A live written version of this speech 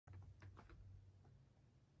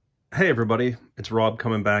Hey everybody, it's Rob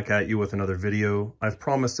coming back at you with another video. I've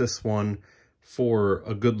promised this one for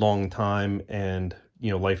a good long time and,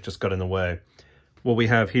 life just got in the way. What we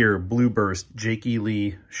have here, Blueburst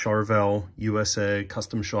jakeelee Charvel USA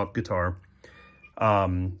custom shop guitar.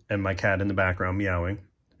 And my cat in the background meowing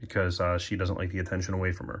because she doesn't like the attention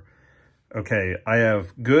away from her. Okay, I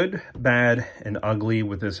have good, bad, and ugly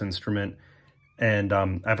with this instrument. And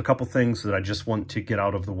I have a couple things that I just want to get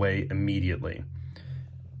out of the way immediately.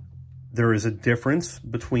 There is a difference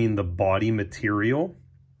between the body material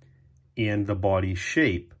and the body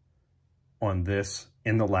shape on this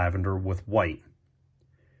in the lavender with white.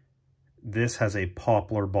 This has a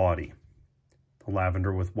poplar body. The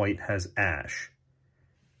lavender with white has ash.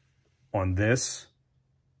 On this,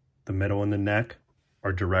 the middle and the neck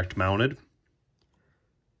are direct mounted.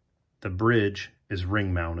 The bridge is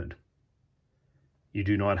ring mounted. You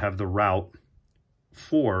do not have the route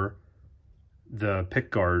for the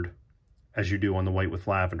pickguard as you do on the white with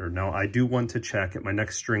lavender. Now, I do want to check at my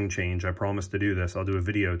next string change. I promise to do this. I'll do a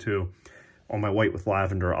video too. On my white with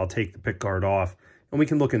lavender, I'll take the pickguard off and we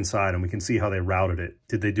can look inside and we can see how they routed it.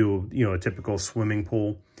 Did they do, a typical swimming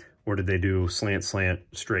pool, or did they do slant,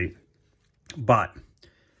 straight? But,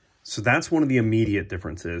 so that's one of the immediate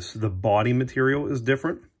differences. The body material is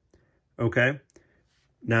different, okay?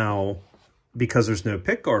 Now, because there's no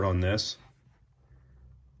pickguard on this,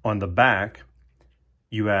 on the back,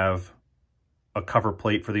 you have a cover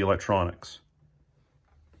plate for the electronics.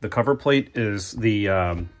 The cover plate is the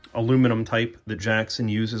aluminum type that Jackson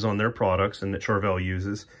uses on their products and that Charvel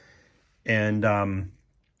uses. And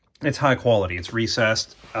it's high quality. It's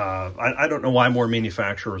recessed. I don't know why more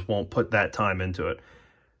manufacturers won't put that time into it.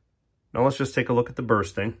 Now let's just take a look at the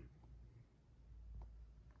bursting.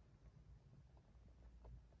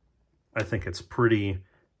 I think it's pretty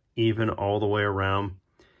even all the way around.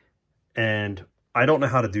 And I don't know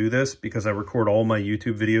how to do this because I record all my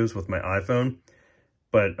YouTube videos with my iPhone,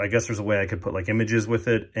 but I guess there's a way I could put like images with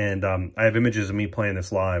it. And I have images of me playing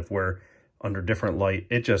this live where under different light,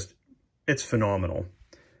 it's phenomenal.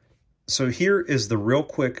 So here is the real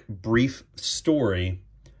quick, brief story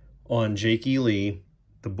on jakeelee,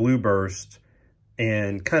 the Blueburst,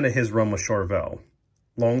 and kind of his run with Charvel.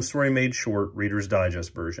 Long story made short, Reader's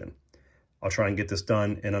Digest version. I'll try and get this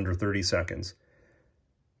done in under 30 seconds.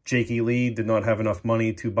 jakeelee did not have enough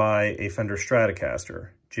money to buy a Fender Stratocaster.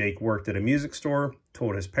 Jake worked at a music store,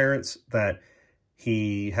 told his parents that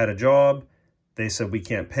he had a job. They said, we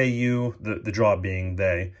can't pay you, the job being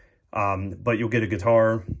they, but you'll get a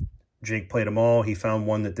guitar. Jake played them all. He found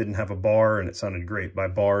one that didn't have a bar and it sounded great. By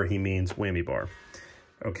bar, he means whammy bar.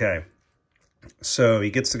 Okay, so he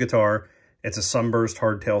gets the guitar. It's a Sunburst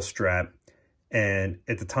hardtail Strat. And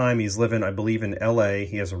at the time he's living, I believe, in LA.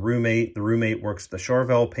 He has a roommate. The roommate works at the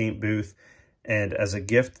Charvel paint booth. And as a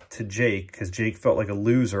gift to Jake, because Jake felt like a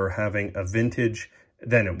loser having a vintage,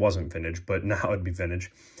 then it wasn't vintage, but now it'd be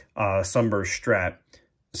vintage, Sunburst Strat.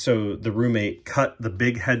 So the roommate cut the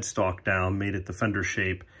big headstock down, made it the Fender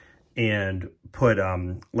shape, and put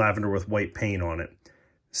lavender with white paint on it.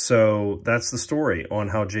 So that's the story on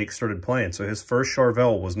how Jake started playing. So his first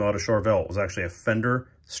Charvel was not a Charvel. It was actually a Fender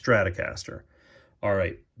Stratocaster. All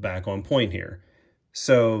right, back on point here.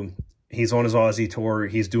 So he's on his Ozzy tour.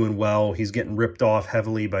 He's doing well. He's getting ripped off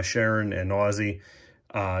heavily by Sharon and Ozzy.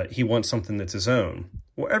 He wants something that's his own.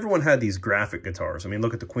 Well, everyone had these graphic guitars. I mean,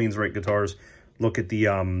 look at the Queensryche guitars. Look at the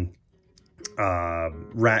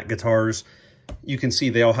Rat guitars. You can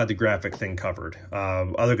see they all had the graphic thing covered.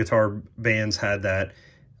 Other guitar bands had that.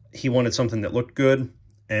 He wanted something that looked good.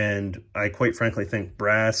 And I quite frankly think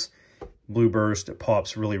brass, Blueburst, it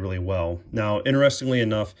pops really, really well. Now, interestingly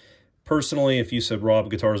enough, personally, if you said, Rob,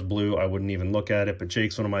 guitar's blue, I wouldn't even look at it, but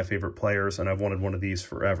Jake's one of my favorite players, and I've wanted one of these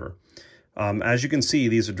forever. As you can see,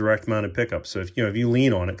 these are direct mounted pickups. So if you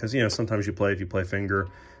lean on it, because, sometimes if you play finger,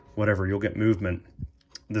 whatever, you'll get movement.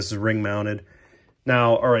 This is ring mounted.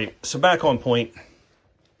 Now, all right, so back on point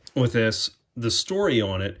with this, the story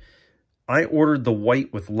on it, I ordered the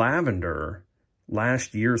white with lavender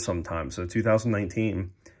last year sometime, so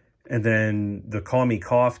 2019. And then the Call Me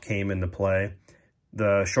Cough came into play.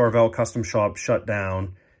 The Charvel custom shop shut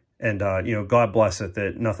down. And, God bless it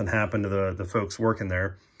that nothing happened to the folks working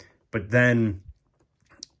there. But then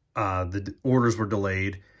the orders were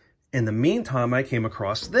delayed. In the meantime, I came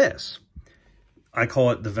across this. I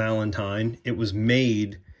call it the Valentine. It was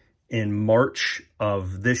made in March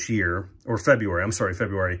of this year, or February. I'm sorry,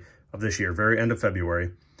 February of this year, very end of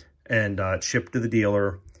February. And shipped to the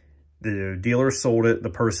dealer. The dealer sold it. The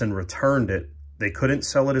person returned it. They couldn't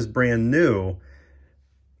sell it as brand new,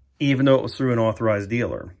 even though it was through an authorized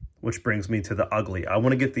dealer, which brings me to the ugly. I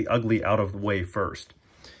want to get the ugly out of the way first.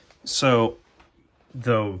 So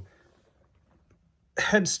the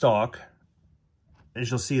headstock, as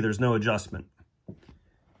you'll see, there's no adjustment.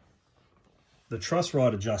 The truss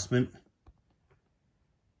rod adjustment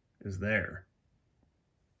is there.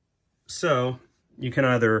 So you can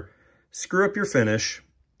either screw up your finish,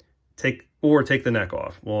 take the neck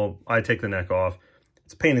off. Well, I take the neck off.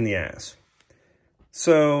 It's a pain in the ass.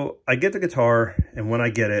 So I get the guitar, and when I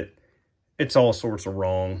get it, it's all sorts of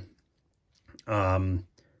wrong.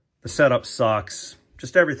 The setup sucks.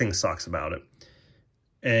 Just everything sucks about it.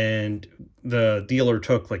 And the dealer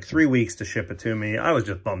took like 3 weeks to ship it to me. I was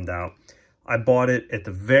just bummed out. I bought it at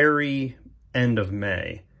the very end of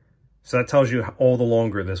May. So that tells you all the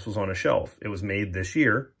longer this was on a shelf. It was made this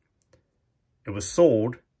year. It was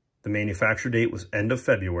sold. The manufacture date was end of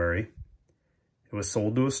February. It was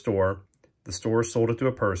sold to a store. The store sold it to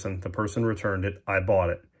a person. The person returned it. I bought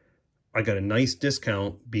it. I got a nice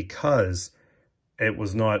discount because it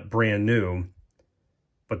was not brand new.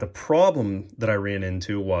 But the problem that I ran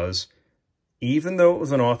into was, even though it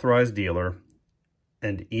was an authorized dealer,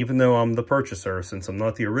 and even though I'm the purchaser, since I'm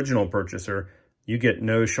not the original purchaser, you get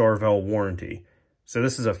no Charvel warranty. So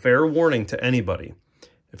this is a fair warning to anybody.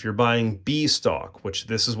 If you're buying B stock, which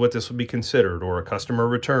this is what this would be considered, or a customer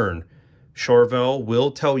return, Charvel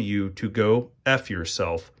will tell you to go F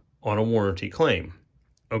yourself on a warranty claim.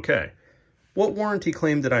 Okay, what warranty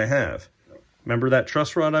claim did I have? Remember that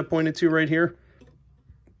truss rod I pointed to right here?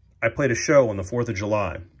 I played a show on the 4th of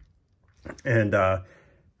July, and I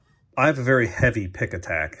have a very heavy pick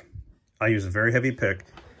attack. I use a very heavy pick.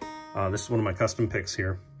 This is one of my custom picks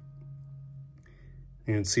here.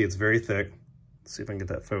 You can see it's very thick. Let's see if I can get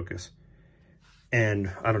that focus.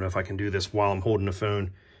 And I don't know if I can do this while I'm holding the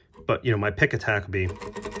phone, but you know, my pick attack would be,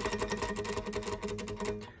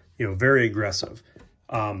 you know, very aggressive,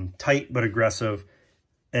 tight but aggressive.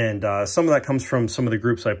 And some of that comes from some of the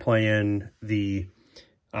groups I play in, the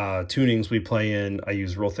tunings we play in. I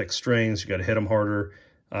use real thick strings. You got to hit them harder.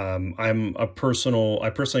 I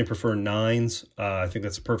personally prefer 9s. I think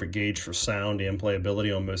that's a perfect gauge for sound and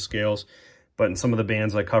playability on most scales. But in some of the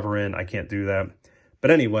bands I cover in, I can't do that.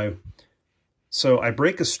 But anyway, so I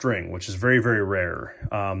break a string, which is very, very rare.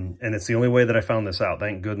 And it's the only way that I found this out.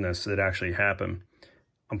 Thank goodness it actually happened.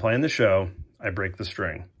 I'm playing the show. I break the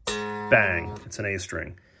string. Bang. It's an A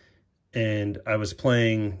string. And I was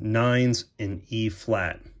playing 9s in E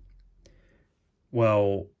flat.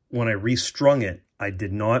 Well, when I restrung it, I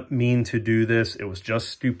did not mean to do this. It was just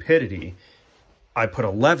stupidity. I put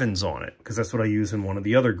 11s on it because that's what I use in one of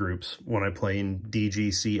the other groups when I play in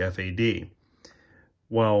DGCFAD.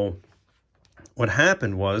 Well, what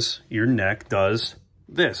happened was your neck does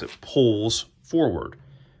this. It pulls forward.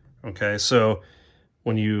 Okay, so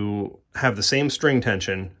when you have the same string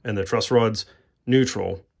tension and the truss rod's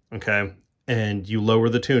neutral, okay, and you lower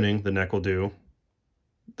the tuning, the neck will do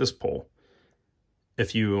this pull.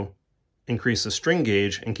 If you increase the string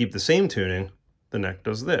gauge and keep the same tuning, the neck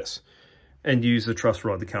does this. And use the truss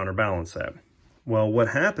rod to counterbalance that. Well, what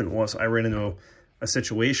happened was I ran into a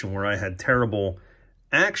situation where I had terrible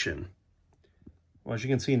action. Well, as you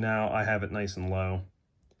can see now, I have it nice and low.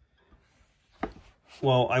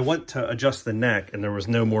 Well, I went to adjust the neck and there was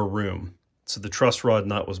no more room. So the truss rod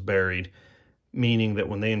nut was buried, meaning that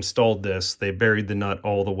when they installed this, they buried the nut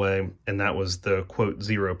all the way, and that was the quote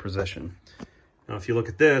 0 position. Now, if you look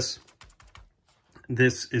at this,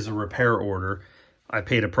 this is a repair order. I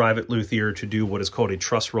paid a private luthier to do what is called a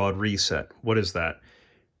truss rod reset. What is that?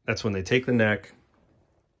 That's when they take the neck,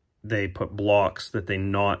 they put blocks that they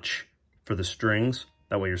notch for the strings.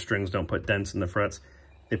 That way your strings don't put dents in the frets.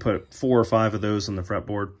 They put 4 or 5 of those on the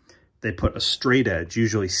fretboard. They put a straight edge,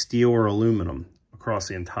 usually steel or aluminum, across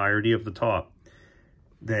the entirety of the top.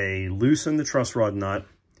 They loosen the truss rod nut.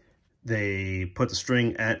 They put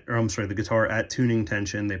the guitar at tuning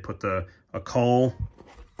tension. They put a caul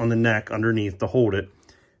on the neck underneath to hold it.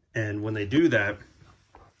 And when they do that,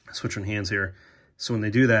 switching hands here. So when they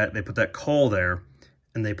do that, they put that caul there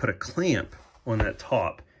and they put a clamp on that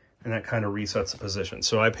top, and that kind of resets the position.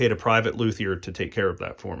 So I paid a private luthier to take care of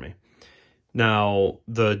that for me. Now,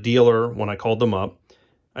 the dealer, when I called them up,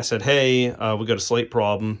 I said, hey, we got a slight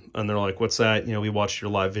problem. And they're like, what's that? You know, we watched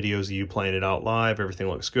your live videos of you playing it out live. Everything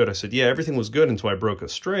looks good. I said, yeah, everything was good until I broke a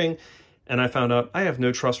string. And I found out I have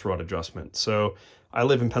no truss rod adjustment. So I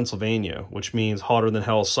live in Pennsylvania, which means hotter than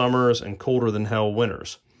hell summers and colder than hell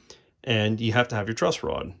winters. And you have to have your truss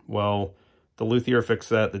rod. Well, the luthier fixed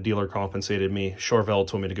that. The dealer compensated me. Charvel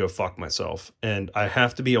told me to go fuck myself. And I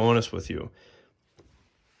have to be honest with you.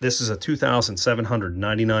 This is a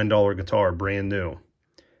 $2,799 guitar, brand new.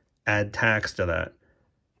 Add tax to that.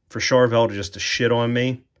 For Charvel to just shit on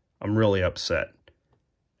me, I'm really upset.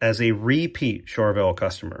 as a repeat Charvel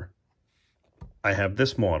customer, I have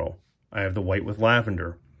this model. I have the white with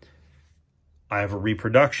lavender. I have a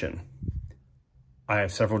reproduction. I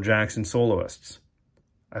have several Jackson soloists.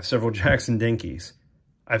 I have several Jackson Dinkies.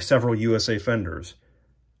 I have several USA Fenders.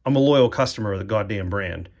 I'm a loyal customer of the goddamn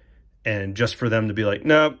brand. And just for them to be like,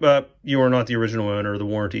 no, you are not the original owner. The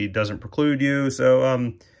warranty doesn't preclude you.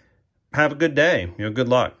 So have a good day. You know, good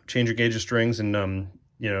luck. Change your gauge of strings and,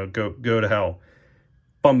 you know, go to hell.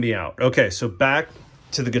 Bum me out. Okay, so back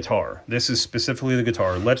to the guitar. This is specifically the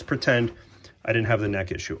guitar. Let's pretend I didn't have the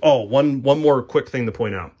neck issue. Oh, one more quick thing to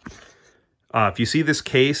point out. If you see this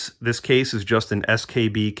case is just an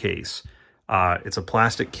SKB case. It's a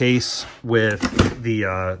plastic case with the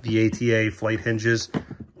ATA flight hinges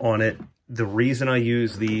on it. The reason I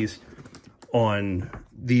use these on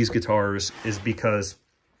these guitars is because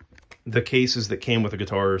the cases that came with the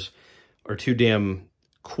guitars are too damn,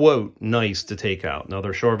 quote, nice to take out. Now,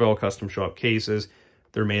 they're Charvel custom shop cases.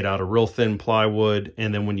 They're made out of real thin plywood.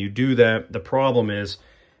 And then when you do that, the problem is,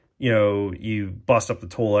 you know, you bust up the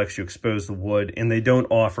Tolex, you expose the wood, and they don't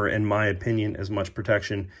offer, in my opinion, as much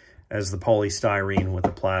protection as the polystyrene with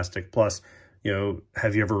the plastic. Plus, you know,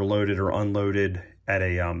 have you ever loaded or unloaded at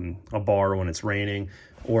a bar when it's raining?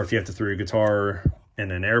 Or if you have to throw your guitar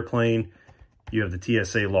in an airplane, you have the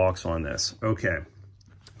TSA locks on this. Okay,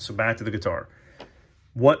 so back to the guitar.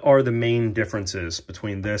 What are the main differences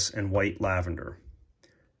between this and white lavender?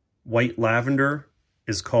 White lavender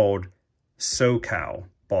is called SoCal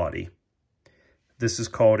body. This is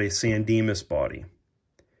called a San Dimas body.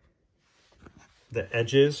 The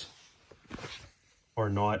edges are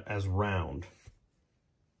not as round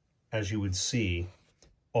as you would see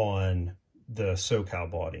on the SoCal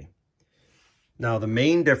body. Now, the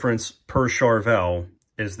main difference per Charvel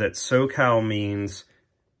is that SoCal means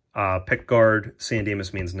pick guard, San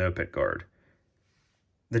Dimas means no pick guard.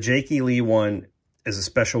 The jakeelee one is a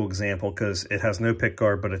special example because it has no pick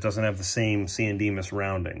guard, but it doesn't have the same San Dimas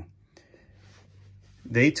rounding.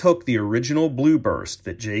 They took the original Blueburst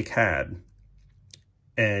that Jake had,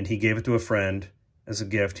 and he gave it to a friend as a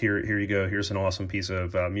gift. Here you go. Here's an awesome piece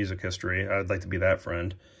of music history. I'd like to be that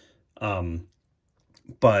friend.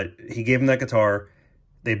 But he gave him that guitar.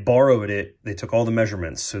 They borrowed it. They took all the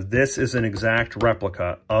measurements. So this is an exact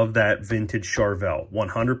replica of that vintage Charvel.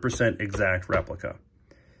 100% exact replica,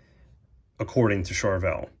 according to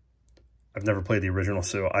Charvel. I've never played the original,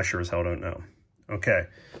 so I sure as hell don't know. Okay.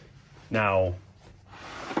 Now,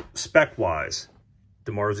 spec-wise,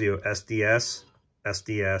 Dimarzio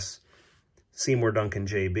SDS, Seymour Duncan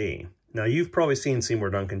JB. Now, you've probably seen Seymour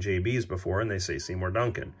Duncan JBs before, and they say Seymour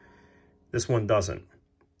Duncan. This one doesn't.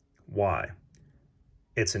 Why?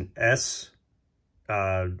 It's an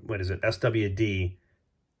SWD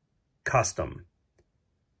custom.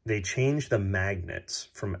 They changed the magnets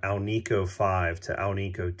from Alnico 5 to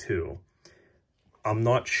Alnico 2. I'm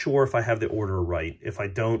not sure if I have the order right. If I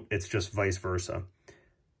don't, it's just vice versa.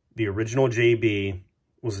 The original JB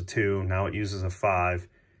was a 2. Now it uses a 5.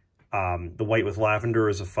 The white with lavender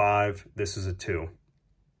is a 5. This is a 2.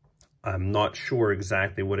 I'm not sure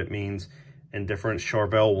exactly what it means in difference.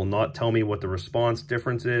 Charvel will not tell me what the response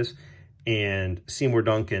difference is. And Seymour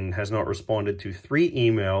Duncan has not responded to 3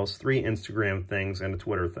 emails, 3 Instagram things, and a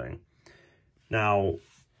Twitter thing. Now,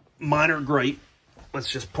 mine are great.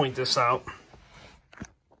 Let's just point this out.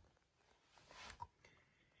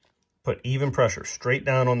 Put even pressure straight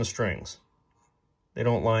down on the strings. They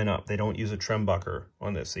don't line up. They don't use a trembucker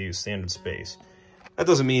on this. They use standard space. That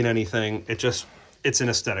doesn't mean anything. It's an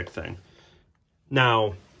aesthetic thing.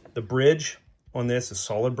 Now, the bridge on this is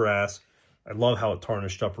solid brass. I love how it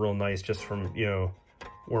tarnished up real nice just from, you know,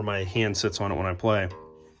 where my hand sits on it when I play.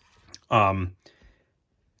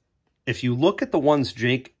 If you look at the ones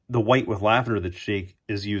Jake, the white with lavender that Jake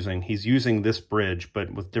is using, he's using this bridge,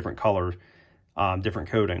 but with different color, different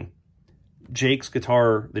coating. Jake's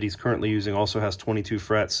guitar that he's currently using also has 22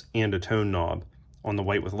 frets and a tone knob on the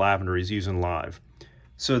white with lavender he's using live.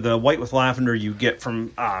 So the white with lavender you get from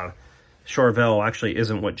Charvel actually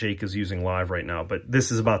isn't what Jake is using live right now, but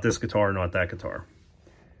this is about this guitar, not that guitar.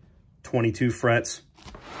 22 frets.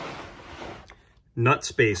 Nut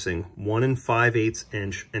spacing, 1 5/8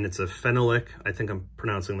 inch, and it's a phenolic, I think I'm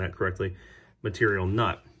pronouncing that correctly, material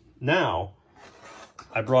nut. Now,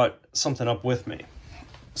 I brought something up with me.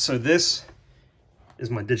 So this is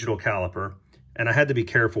my digital caliper, and I had to be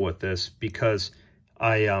careful with this because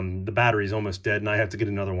the battery's almost dead and I have to get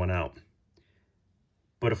another one out.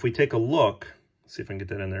 But if we take a look, see if I can get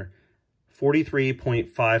that in there,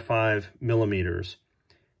 43.55 millimeters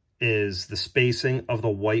is the spacing of the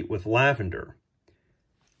white with lavender.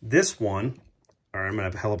 This one, all right, I'm gonna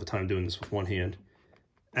have a hell of a time doing this with one hand.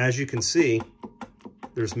 as you can see,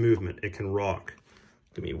 there's movement. It can rock.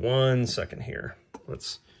 Give me 1 second here.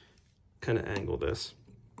 Let's kind of angle this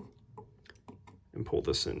and pull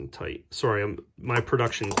this in tight. Sorry, my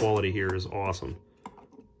production quality here is awesome.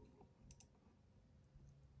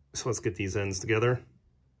 So let's get these ends together.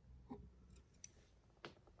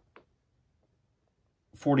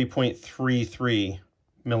 40.33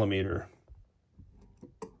 millimeter.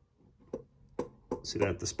 See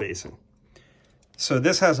that, the spacing. So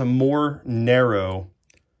this has a more narrow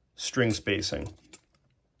string spacing.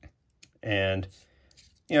 And,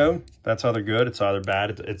 you know, that's either good, it's either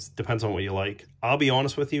bad. It depends on what you like. I'll be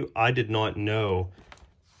honest with you, I did not know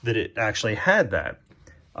that it actually had that.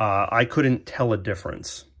 I couldn't tell a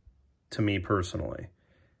difference, to me personally.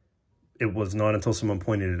 It was not until someone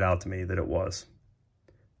pointed it out to me that it was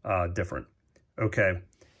different. Okay,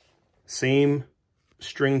 same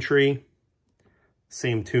string tree,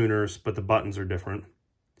 same tuners, but the buttons are different.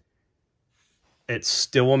 It's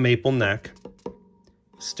still a maple neck,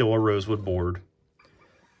 still a rosewood board.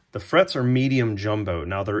 The frets are medium jumbo.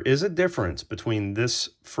 Now there is a difference between this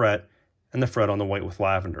fret and the fret on the white with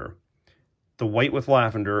lavender. The white with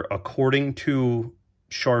lavender, according to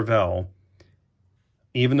Charvel,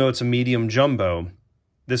 even though it's a medium jumbo,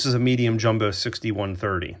 this is a medium jumbo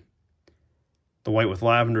 6130. The white with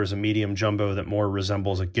lavender is a medium jumbo that more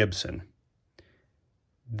resembles a Gibson.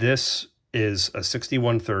 This is a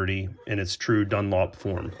 6130 in its true Dunlop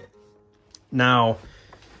form. Now,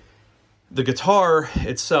 the guitar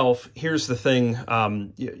itself, here's the thing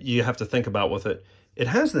you have to think about with it. It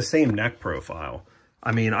has the same neck profile.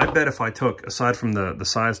 I mean, I bet if I took, aside from the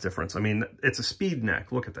size difference, I mean, it's a speed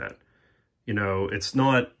neck. Look at that. You know, it's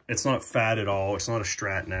not fat at all. It's not a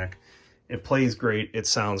Strat neck. It plays great. It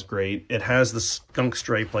sounds great. It has the skunk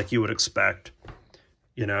stripe like you would expect.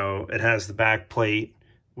 You know, it has the back plate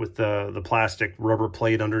with the plastic rubber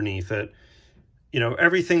plate underneath it. You know,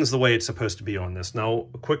 everything's the way it's supposed to be on this. Now,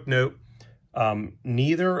 a quick note,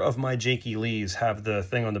 neither of my jakeelees have the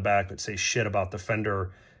thing on the back that says shit about the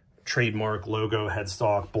Fender trademark logo,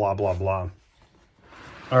 headstock, blah, blah, blah.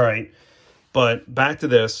 All right, but back to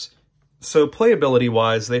this. So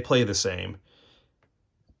playability-wise, they play the same.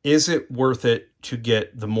 Is it worth it to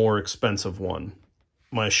get the more expensive one?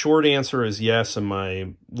 My short answer is yes, and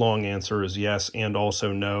my long answer is yes and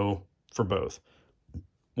also no for both.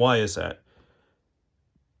 Why is that?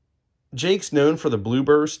 Jake's known for the Blue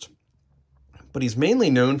Burst, but he's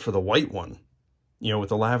mainly known for the white one, you know, with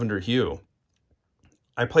the lavender hue.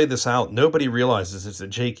 I played this out. Nobody realizes it's a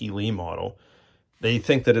jakeelee model. They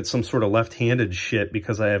think that it's some sort of left-handed shit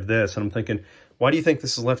because I have this. And I'm thinking, why do you think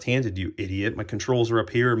this is left-handed, you idiot? My controls are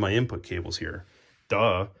up here, my input cable's here.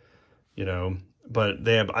 Duh. You know, but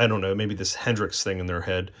they have, I don't know, maybe this Hendrix thing in their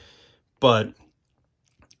head. But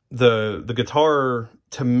the guitar,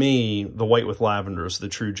 to me, the white with lavender is the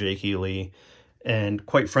true jakeelee. And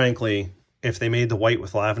quite frankly, if they made the white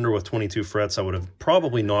with lavender with 22 frets, I would have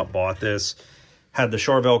probably not bought this. Had the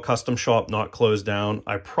Charvel custom shop not closed down,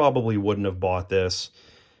 I probably wouldn't have bought this.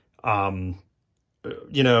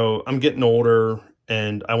 You know, I'm getting older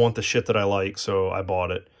and I want the shit that I like, so I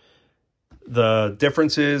bought it. The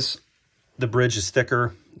difference is the bridge is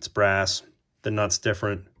thicker, it's brass, the nut's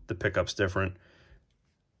different, the pickup's different,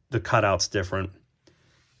 the cutout's different.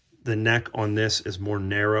 The neck on this is more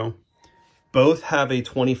narrow. Both have a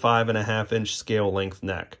 25.5-inch scale length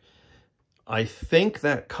neck. I think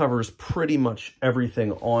that covers pretty much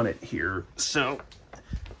everything on it here. So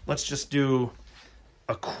let's just do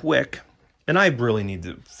a quick, and I really need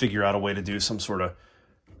to figure out a way to do some sort of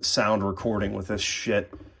sound recording with this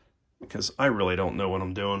shit because I really don't know what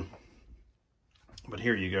I'm doing. But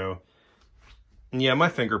here you go. And yeah, my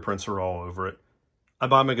fingerprints are all over it. I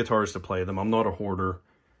buy my guitars to play them. I'm not a hoarder.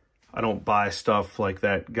 I don't buy stuff like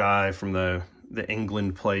that guy from the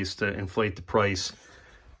England place to inflate the price.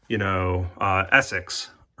 You know, Essex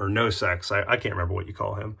or No Sex. I can't remember what you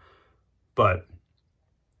call him. But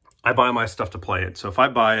I buy my stuff to play it. So if I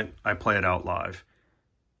buy it, I play it out live.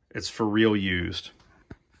 It's for real used.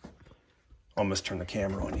 Almost turn the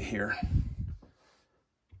camera on you here.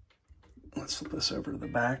 Let's flip this over to the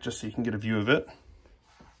back just so you can get a view of it.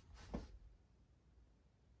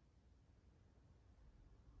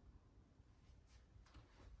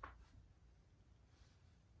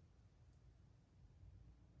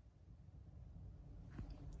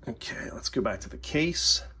 Okay, let's go back to the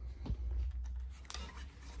case.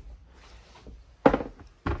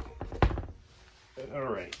 All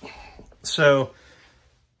right, so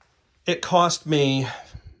it cost me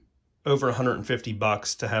over 150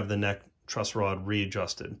 bucks to have the neck truss rod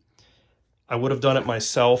readjusted. I would have done it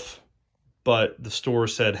myself, but the store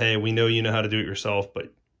said, hey, we know you know how to do it yourself,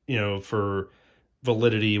 but you know, for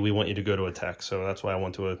validity, we want you to go to a tech. So that's why I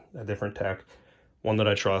went to a different tech, one that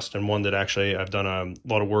I trust, and one that actually I've done a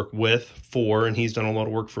lot of work for, and he's done a lot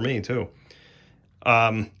of work for me too.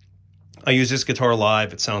 I use this guitar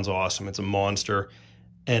live. It sounds awesome. It's a monster.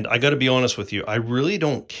 And I got to be honest with you, I really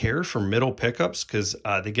don't care for middle pickups because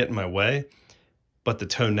they get in my way. But the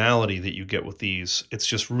tonality that you get with these, it's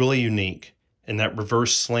just really unique. And that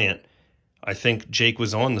reverse slant, I think Jake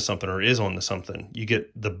was on to something, or is on to something. You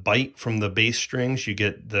get the bite from the bass strings. You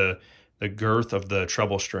get the girth of the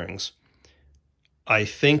treble strings. I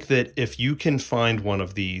think that if you can find one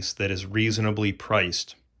of these that is reasonably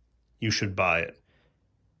priced, you should buy it.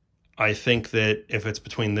 I think that if it's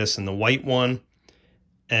between this and the white one,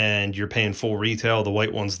 and you're paying full retail, the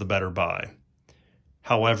white one's the better buy.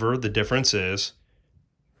 However, the difference is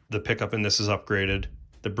the pickup in this is upgraded,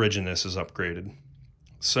 the bridge in this is upgraded.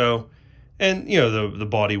 So, and you know, the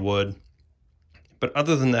body wood. But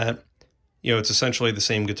other than that, you know, it's essentially the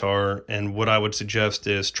same guitar. And what I would suggest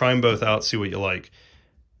is try them both out, see what you like.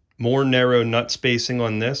 More narrow nut spacing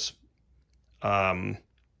on this. And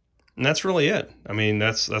that's really it. I mean,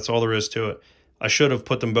 that's all there is to it. I should have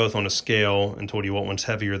put them both on a scale and told you what one's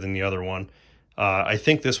heavier than the other one. I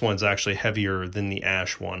think this one's actually heavier than the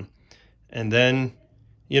ash one. And then,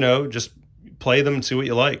 you know, just play them and see what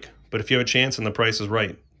you like. But if you have a chance and the price is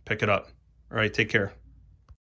right, pick it up. All right, take care.